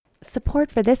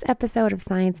Support for this episode of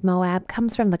Science Moab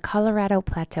comes from the Colorado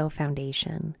Plateau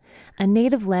Foundation, a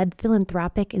native-led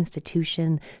philanthropic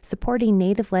institution supporting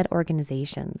native-led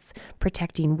organizations,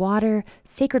 protecting water,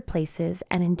 sacred places,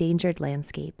 and endangered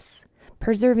landscapes,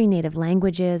 preserving native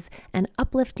languages, and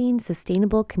uplifting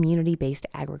sustainable community-based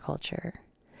agriculture.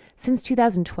 Since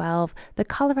 2012, the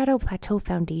Colorado Plateau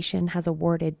Foundation has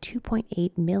awarded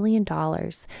 $2.8 million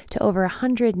to over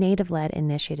 100 native-led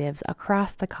initiatives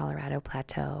across the Colorado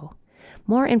Plateau.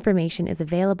 More information is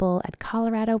available at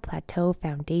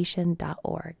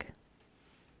coloradoplateaufoundation.org.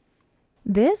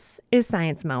 This is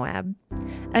Science Moab,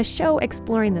 a show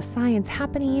exploring the science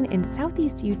happening in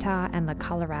Southeast Utah and the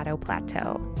Colorado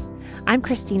Plateau. I'm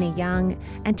Christina Young,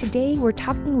 and today we're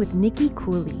talking with Nikki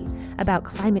Cooley about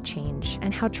climate change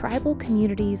and how tribal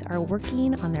communities are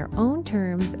working on their own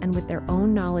terms and with their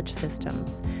own knowledge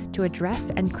systems to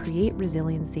address and create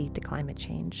resiliency to climate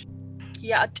change.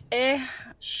 Nikki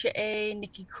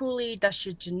Cooley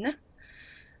dashijin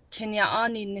Kenya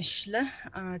ani nishle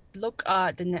look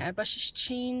at the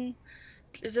nebashichin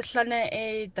is a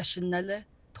tlane dashinale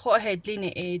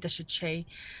headline dashiche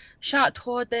shat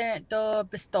hode do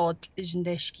bestod is in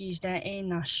the skis da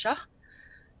nasha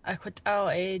I put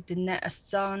out the net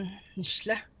astan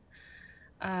nishle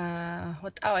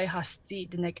what out hasti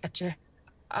the neck atche.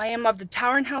 I am of the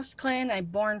Towern House clan. I'm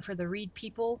born for the Reed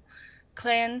people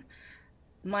clan.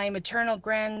 My maternal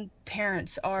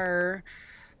grandparents are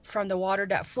from the Water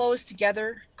That Flows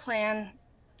Together clan.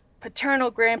 Paternal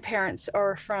grandparents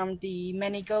are from the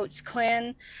Many Goats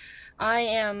clan. I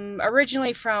am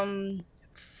originally from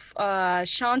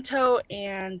Shanto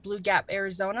and Blue Gap,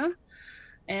 Arizona.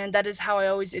 And that is how I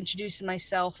always introduce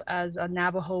myself, as a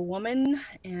Navajo woman,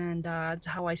 and that's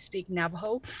how I speak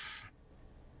Navajo.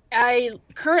 I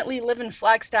currently live in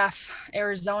Flagstaff,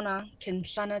 Arizona,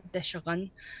 Kinshana Deshagan,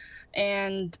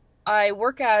 and I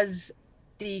work as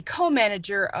the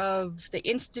co-manager of the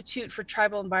Institute for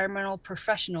Tribal Environmental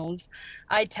Professionals,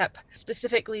 ITEP,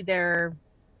 specifically their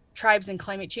Tribes and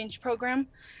Climate Change program.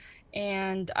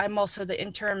 And I'm also the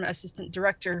interim assistant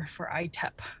director for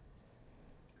ITEP.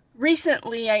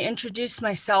 Recently, I introduced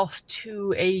myself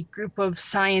to a group of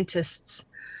scientists,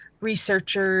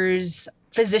 researchers,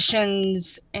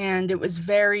 physicians, and it was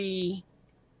very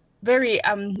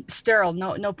sterile,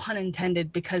 no pun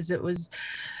intended, because it was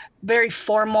very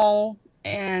formal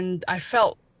and I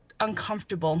felt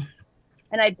uncomfortable.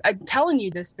 And I'm telling you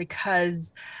this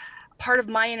because part of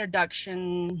my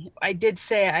introduction, I did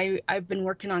say I've been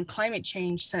working on climate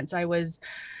change since I was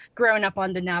growing up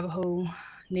on the Navajo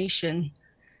Nation.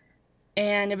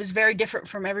 And it was very different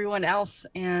from everyone else.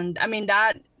 And I mean,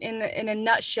 that in a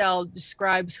nutshell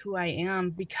describes who I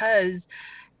am, because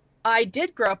I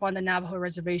did grow up on the Navajo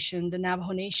reservation, the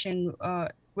Navajo Nation,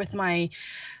 with my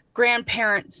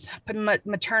grandparents,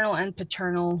 maternal and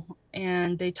paternal,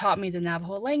 and they taught me the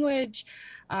Navajo language.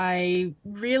 I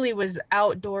really was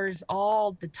outdoors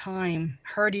all the time,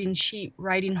 herding sheep,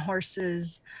 riding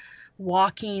horses,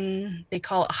 walking. They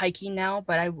call it hiking now,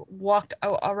 but I walked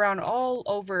around all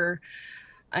over,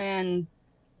 and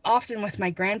often with my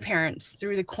grandparents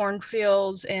through the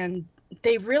cornfields, and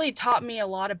they really taught me a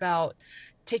lot about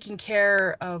taking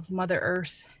care of Mother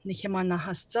Earth. And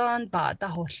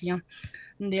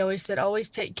they always said, always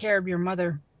take care of your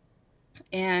mother.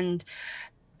 And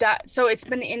so it's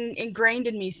been ingrained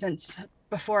in me since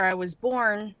before I was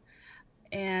born.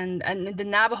 And the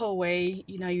Navajo way,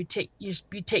 you take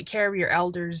care of your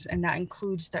elders, and that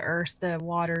includes the earth, the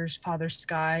waters, Father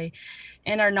Sky,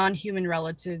 and our non-human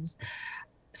relatives.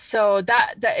 So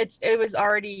it was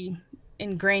already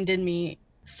ingrained in me.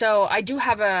 So I do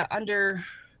have a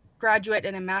undergraduate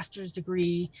and a master's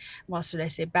degree. Well, should I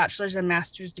say bachelor's and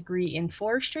master's degree in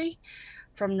forestry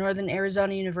from Northern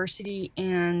Arizona University.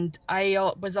 And I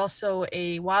was also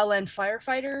a wildland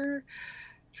firefighter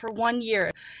for 1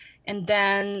 year. And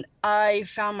then I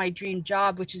found my dream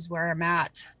job, which is where I'm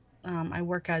at. I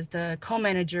work as the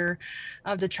co-manager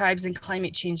of the Tribes and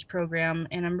Climate Change program.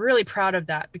 And I'm really proud of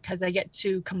that, because I get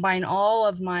to combine all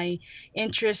of my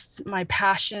interests, my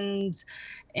passions,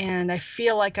 and I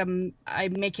feel like I'm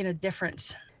making a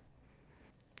difference.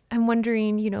 I'm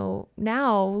wondering,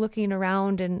 now looking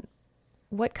around, and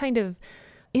what kind of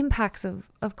impacts of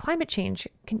climate change,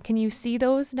 can you see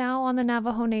those now on the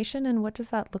Navajo Nation, and what does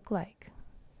that look like?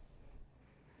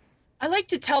 I like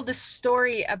to tell this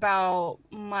story about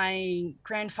my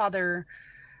grandfather,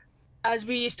 as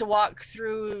we used to walk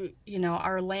through,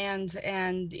 our lands,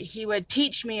 and he would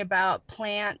teach me about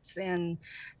plants and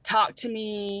talk to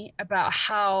me about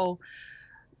how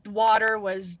water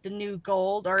was the new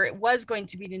gold, or it was going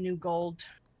to be the new gold.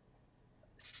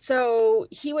 So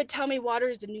he would tell me water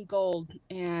is the new gold,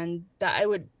 and that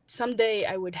someday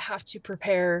I would have to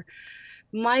prepare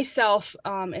myself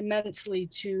immensely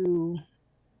to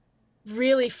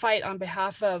really fight on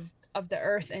behalf of the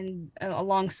earth, and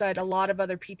alongside a lot of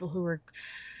other people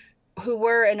who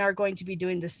were and are going to be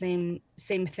doing the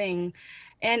same thing.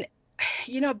 And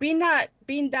being that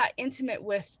intimate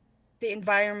with the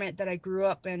environment that I grew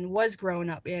up in, was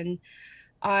growing up in,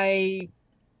 I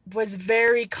was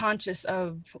very conscious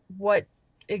of what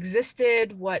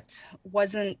existed, what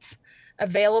wasn't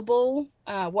available,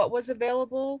 what was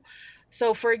available.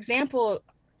 So, for example,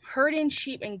 herding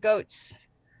sheep and goats,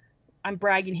 I'm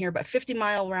bragging here, but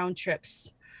 50-mile round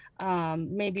trips,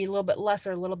 maybe a little bit less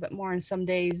or a little bit more in some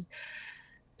days.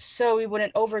 So we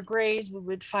wouldn't overgraze. We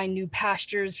would find new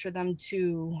pastures for them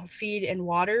to feed and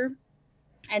water.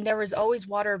 And there was always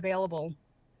water available,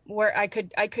 where I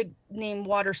could name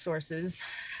water sources,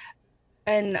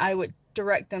 and I would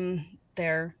direct them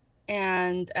there.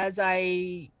 And as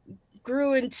I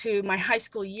grew into my high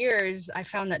school years, I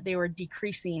found that they were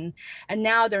decreasing, and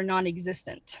now they're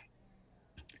non-existent.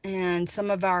 And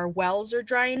some of our wells are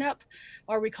drying up,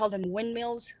 or we call them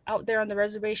windmills. Out there on the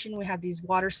reservation, we have these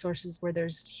water sources where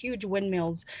there's huge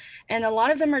windmills, and a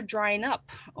lot of them are drying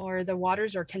up, or the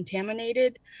waters are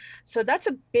contaminated. So that's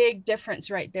a big difference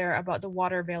right there about the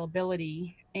water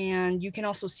availability. And you can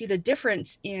also see the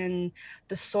difference in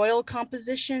the soil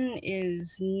composition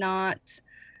is not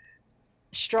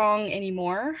strong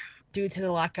anymore due to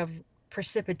the lack of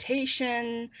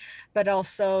precipitation, but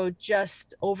also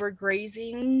just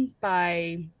overgrazing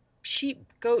by sheep,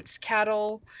 goats,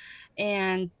 cattle,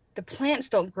 and the plants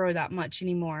don't grow that much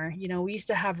anymore. We used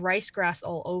to have rice grass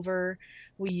all over.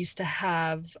 We used to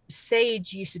have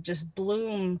sage used to just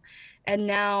bloom, and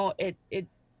now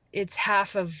it's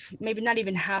half of, maybe not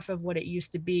even half of what it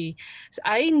used to be. So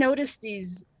I noticed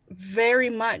these very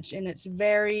much, and it's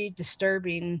very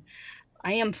disturbing.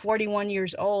 I am 41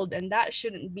 years old, and that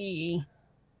shouldn't be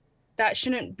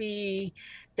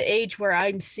the age where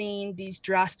I'm seeing these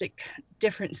drastic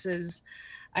differences,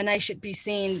 and I should be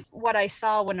seeing what I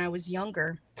saw when I was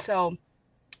younger. So,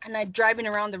 and I driving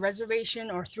around the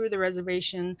reservation or through the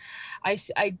reservation,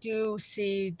 I do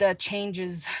see the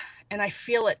changes, and I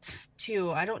feel it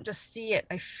too. I don't just see it,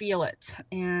 I feel it.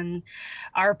 And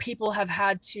our people have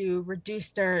had to reduce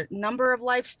their number of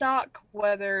livestock,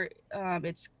 whether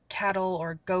it's cattle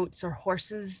or goats or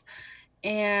horses,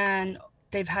 and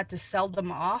they've had to sell them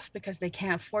off because they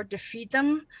can't afford to feed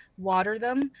them, water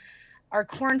them. Our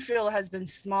cornfield has been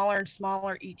smaller and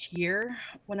smaller each year.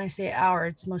 When I say our,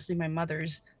 it's mostly my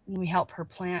mother's, and we help her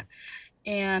plant.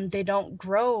 And they don't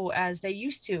grow as they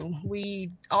used to.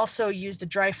 We also use the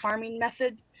dry farming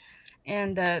method,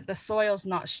 and the soil's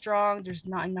not strong. There's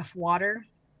not enough water,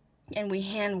 and we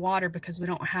hand water because we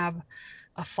don't have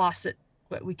a faucet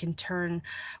that we can turn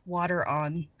water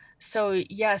on. So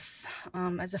yes,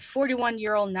 as a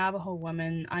 41-year-old Navajo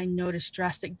woman, I noticed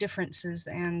drastic differences,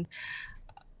 and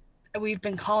we've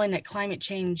been calling it climate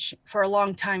change for a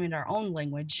long time in our own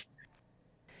language.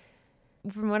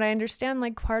 From what I understand,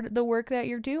 like part of the work that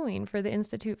you're doing for the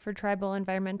Institute for Tribal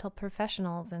Environmental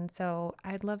Professionals. And so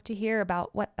I'd love to hear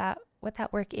about what that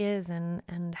work is,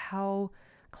 and how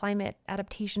climate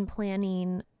adaptation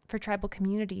planning for tribal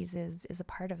communities is a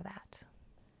part of that.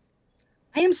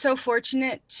 I am so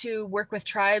fortunate to work with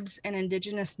tribes and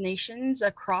indigenous nations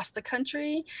across the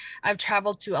country. I've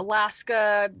traveled to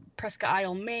Alaska, Presque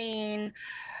Isle, Maine,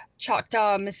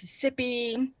 Choctaw,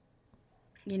 Mississippi,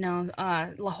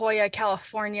 La Jolla,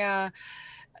 California,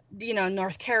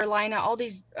 North Carolina, all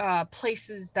these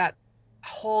places that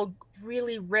hold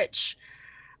really rich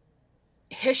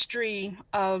history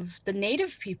of the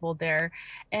native people there.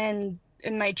 And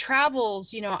in my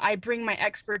travels, I bring my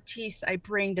expertise, I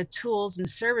bring the tools and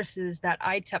services that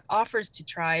ITEP offers to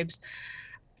tribes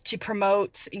to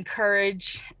promote,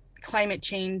 encourage climate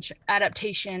change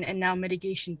adaptation and now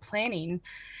mitigation planning.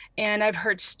 And I've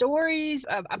heard stories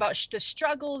about the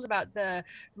struggles, about the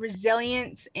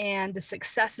resilience and the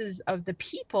successes of the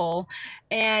people.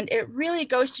 And it really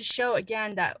goes to show,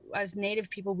 again, that as Native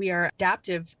people, we are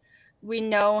adaptive. We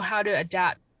know how to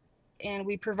adapt, and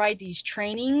we provide these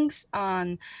trainings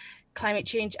on climate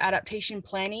change adaptation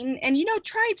planning. And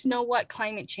tribes know what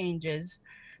climate change is,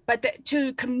 but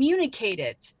to communicate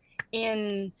it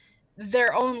in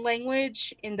their own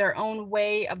language, in their own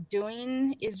way of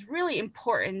doing, is really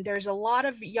important. There's a lot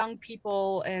of young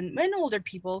people and older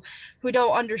people who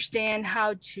don't understand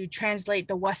how to translate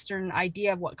the Western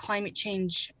idea of what climate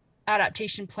change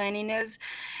adaptation planning is.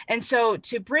 And so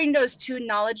to bring those two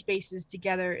knowledge bases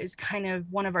together is kind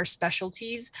of one of our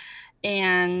specialties.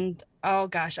 And oh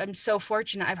gosh, I'm so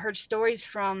fortunate. I've heard stories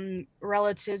from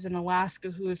relatives in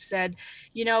Alaska who have said,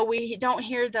 we don't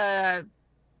hear the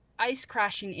ice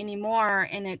crashing anymore,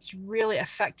 and it's really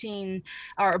affecting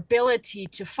our ability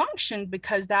to function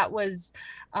because that was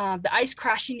the ice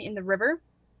crashing in the river.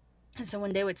 And so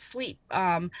when they would sleep,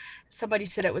 somebody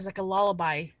said it was like a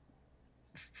lullaby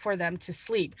for them to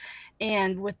sleep.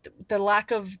 And with the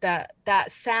lack of that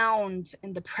sound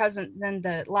and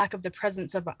the lack of the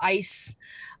presence of ice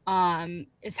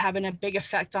is having a big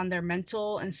effect on their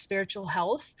mental and spiritual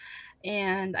health.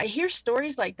 And I hear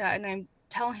stories like that, and I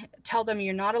tell them,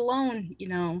 you're not alone.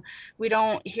 We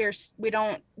don't hear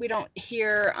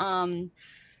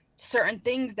certain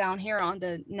things down here on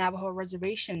the Navajo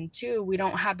reservation too. We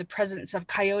don't have the presence of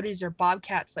coyotes or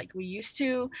bobcats like we used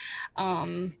to.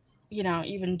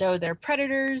 Even though they're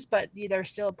predators, but they're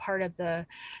still a part of the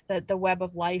web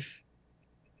of life.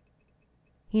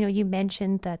 You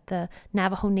mentioned that the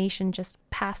Navajo Nation just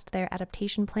passed their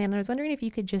adaptation plan. I was wondering if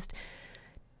you could just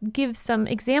give some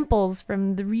examples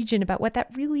from the region about what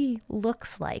that really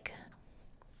looks like.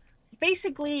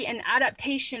 Basically, an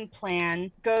adaptation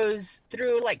plan goes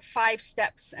through like 5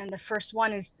 steps. And the first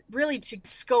one is really to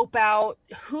scope out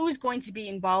who's going to be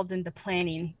involved in the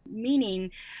planning, meaning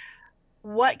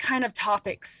what kind of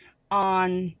topics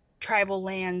on tribal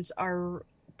lands are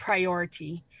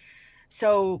priority.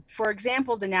 So, for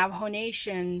example, the Navajo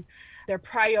Nation, their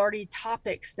priority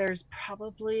topics, there's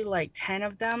probably like 10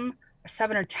 of them,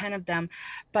 7 or 10 of them,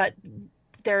 but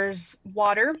there's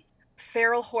water,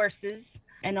 feral horses,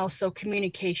 and also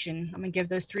communication. I'm going to give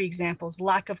those 3 examples.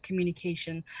 Lack of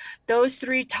communication. Those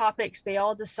 3 topics, they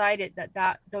all decided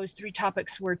that those 3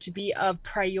 topics were to be of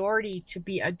priority to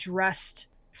be addressed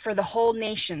for the whole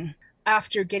nation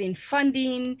after getting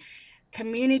funding,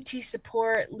 community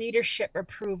support, leadership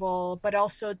approval, but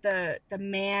also the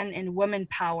man and woman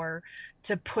power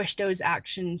to push those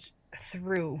actions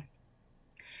through.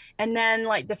 And then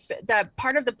like that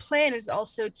part of the plan is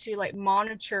also to like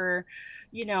monitor,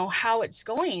 how it's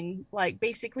going, like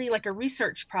basically like a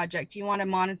research project. You want to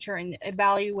monitor and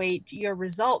evaluate your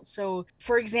results. So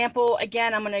for example,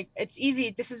 again, it's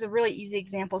easy. This is a really easy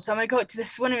example. So I'm going to go to the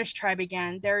Swinomish tribe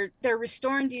again. They're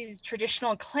restoring these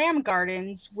traditional clam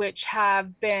gardens, which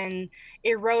have been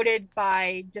eroded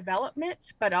by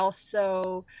development, but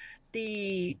also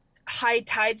the high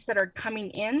tides that are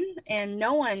coming in and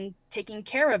no one taking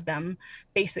care of them,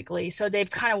 basically. So they've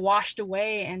kind of washed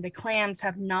away, and the clams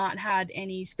have not had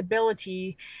any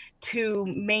stability to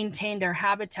maintain their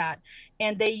habitat.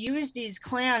 And they use these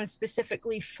clams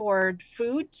specifically for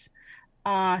foods,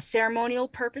 ceremonial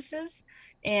purposes,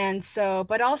 and so,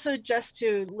 but also just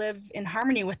to live in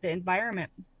harmony with the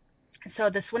environment. So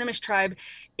the Swinomish tribe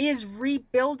is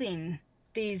rebuilding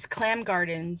these clam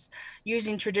gardens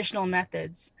using traditional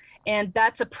methods. And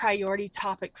that's a priority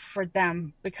topic for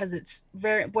them because it's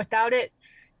without it,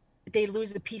 they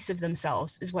lose a piece of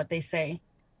themselves, is what they say.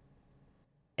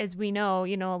 As we know,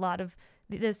 a lot of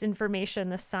this information,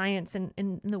 the science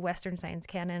in the Western science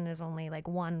canon is only like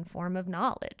one form of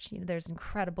knowledge. There's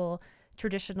incredible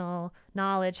traditional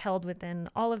knowledge held within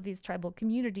all of these tribal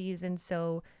communities. And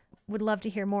so would love to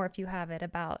hear more, if you have it,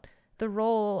 about the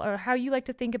role or how you like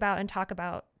to think about and talk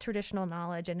about traditional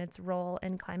knowledge and its role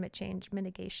in climate change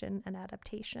mitigation and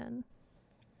adaptation.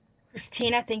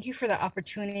 Christina, thank you for the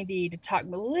opportunity to talk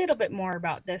a little bit more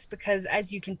about this, because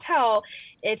as you can tell,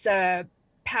 it's a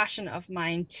passion of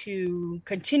mine to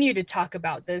continue to talk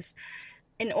about this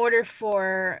in order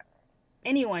for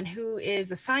anyone who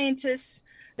is a scientist.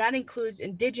 That includes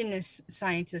Indigenous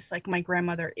scientists, like my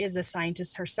grandmother is a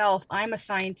scientist herself. I'm a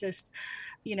scientist,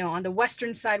 on the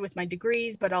Western side with my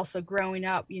degrees, but also growing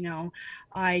up,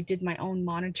 I did my own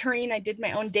monitoring, I did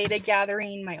my own data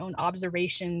gathering, my own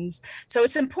observations. So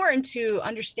it's important to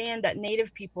understand that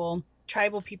Native people,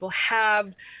 tribal people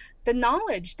have the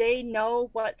knowledge. They know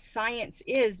what science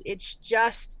is. It's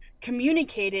just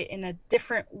communicated in a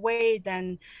different way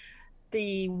than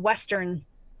the Western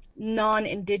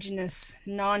non-Indigenous,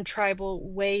 non-tribal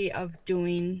way of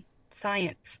doing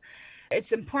science.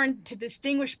 It's important to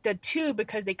distinguish the two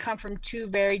because they come from 2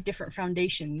 very different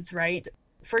foundations, right?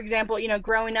 For example,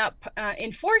 growing up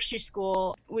in forestry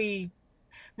school, we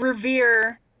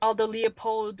revere Aldo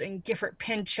Leopold and Gifford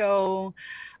Pinchot.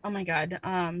 Oh my God,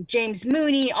 James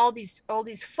Mooney, all these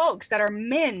folks that are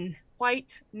men,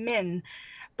 white men,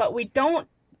 but we don't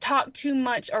talk too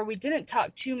much, or we didn't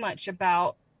talk too much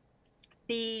about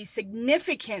the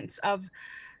significance of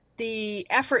the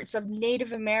efforts of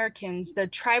Native Americans, the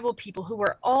tribal people who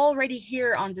were already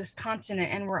here on this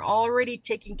continent and were already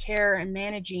taking care and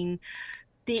managing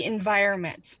the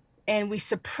environment. And we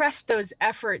suppressed those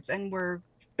efforts, and we're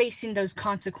facing those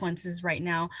consequences right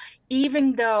now,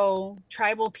 even though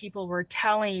tribal people were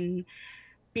telling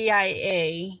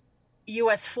BIA,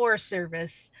 U.S. Forest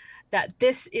Service, that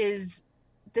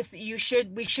we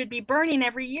should be burning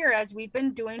every year, as we've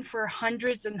been doing for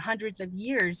hundreds and hundreds of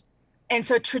years. And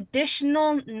so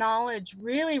traditional knowledge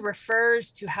really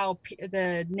refers to how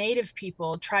the Native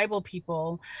people, tribal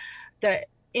people, the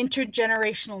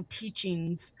intergenerational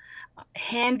teachings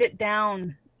handed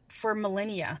down for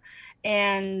millennia.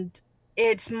 And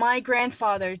it's my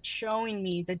grandfather showing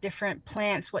me the different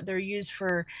plants, what they're used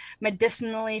for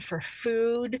medicinally, for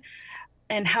food,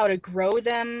 and how to grow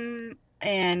them,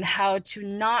 and how to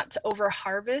not over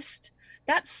harvest.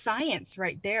 That's science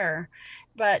right there.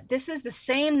 But this is the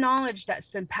same knowledge that's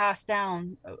been passed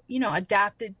down,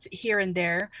 adapted here and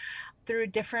there through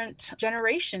different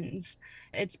generations.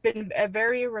 It's been a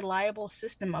very reliable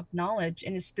system of knowledge,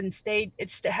 and it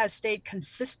has stayed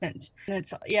consistent. And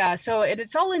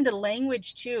it's all in the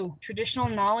language too. Traditional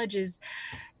knowledge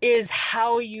is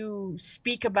how you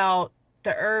speak about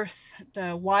the earth,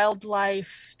 the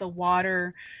wildlife, the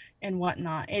water, and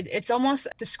whatnot. It's almost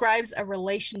describes a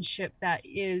relationship that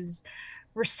is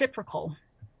reciprocal,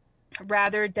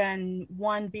 rather than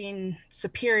one being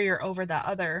superior over the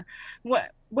other.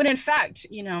 When in fact,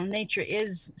 nature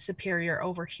is superior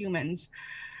over humans,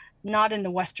 not in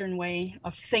the Western way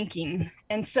of thinking.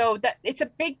 And so that it's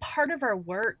a big part of our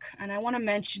work. And I want to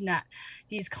mention that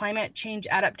these climate change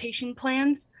adaptation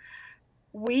plans,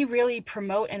 we really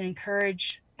promote and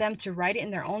encourage them to write it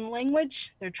in their own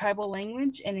language, their tribal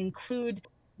language, and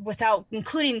without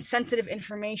including sensitive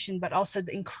information, but also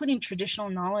including traditional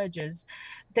knowledges.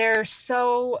 They're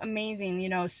so amazing,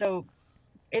 so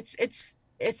it's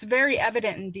very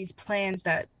evident in these plans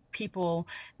that people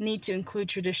need to include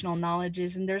traditional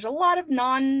knowledges. And there's a lot of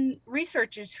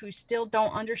non-researchers who still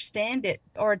don't understand it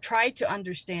or try to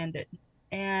understand it.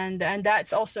 And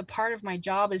that's also part of my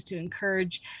job, is to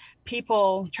encourage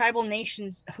people, tribal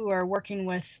nations who are working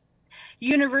with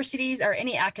universities or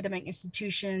any academic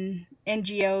institution,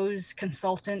 NGOs,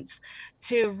 consultants,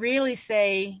 to really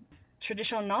say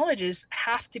traditional knowledges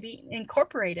have to be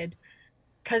incorporated,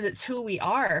 because it's who we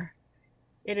are.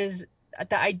 It is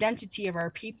the identity of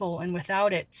our people, and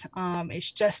without it,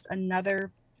 it's just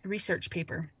another research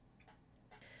paper.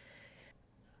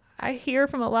 I hear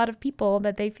from a lot of people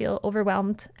that they feel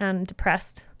overwhelmed and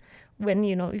depressed when,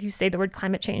 if you say the word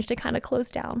climate change, they kind of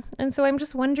close down. And so I'm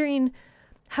just wondering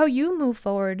how you move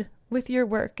forward with your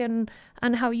work, and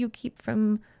how you keep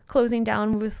from closing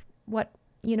down with what,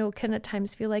 can at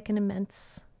times feel like an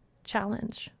immense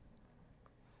challenge.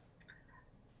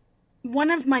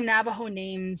 One of my Navajo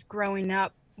names growing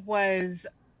up was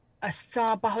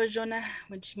Asabahojona,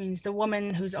 which means the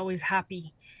woman who's always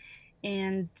happy.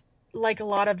 And like a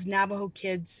lot of Navajo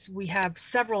kids, we have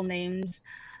several names,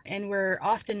 and we're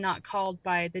often not called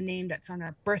by the name that's on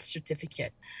our birth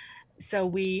certificate. So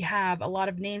we have a lot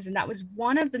of names, and that was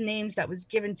one of the names that was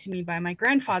given to me by my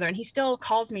grandfather, and he still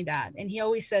calls me that. And he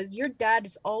always says, your dad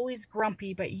is always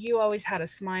grumpy, but you always had a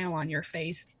smile on your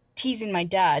face, teasing my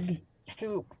dad,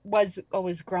 who was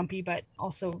always grumpy, but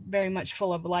also very much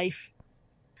full of life.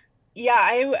 Yeah,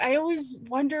 I always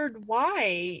wondered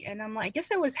why. And I'm like, I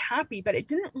guess I was happy, but it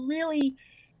didn't really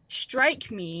strike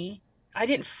me. I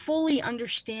didn't fully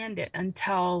understand it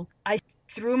until I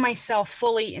threw myself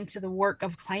fully into the work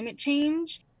of climate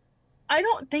change. I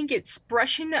don't think it's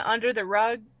brushing it under the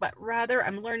rug, but rather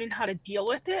I'm learning how to deal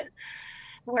with it,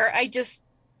 where I just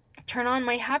turn on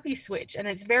my happy switch. And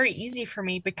it's very easy for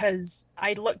me, because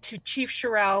I look to Chief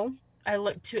Sherrill, I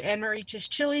look to Anne Marie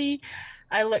Chischili,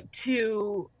 I look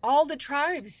to all the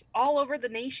tribes all over the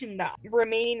nation that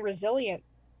remaining resilient.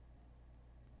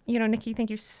 Nikki, thank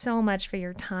you so much for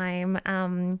your time.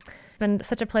 It's been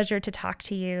such a pleasure to talk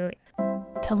to you.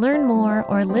 To learn more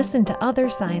or listen to other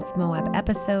Science Moab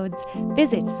episodes,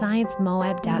 visit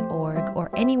sciencemoab.org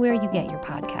or anywhere you get your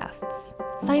podcasts.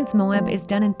 Science Moab is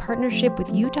done in partnership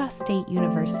with Utah State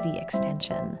University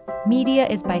Extension. Media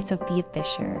is by Sophia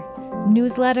Fisher.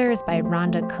 Newsletter is by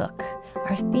Rhonda Cook.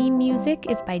 Our theme music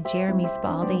is by Jeremy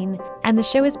Spalding, and the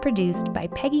show is produced by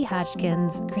Peggy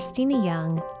Hodgkins, Christina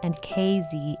Young, and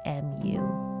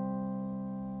KZMU.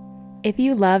 If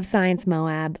you love Science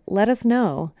Moab, let us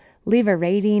know. Leave a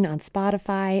rating on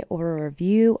Spotify or a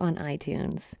review on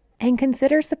iTunes. And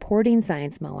consider supporting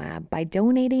Science Moab by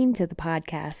donating to the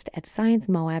podcast at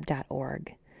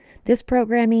sciencemoab.org. This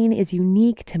programming is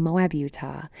unique to Moab,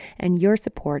 Utah, and your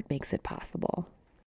support makes it possible.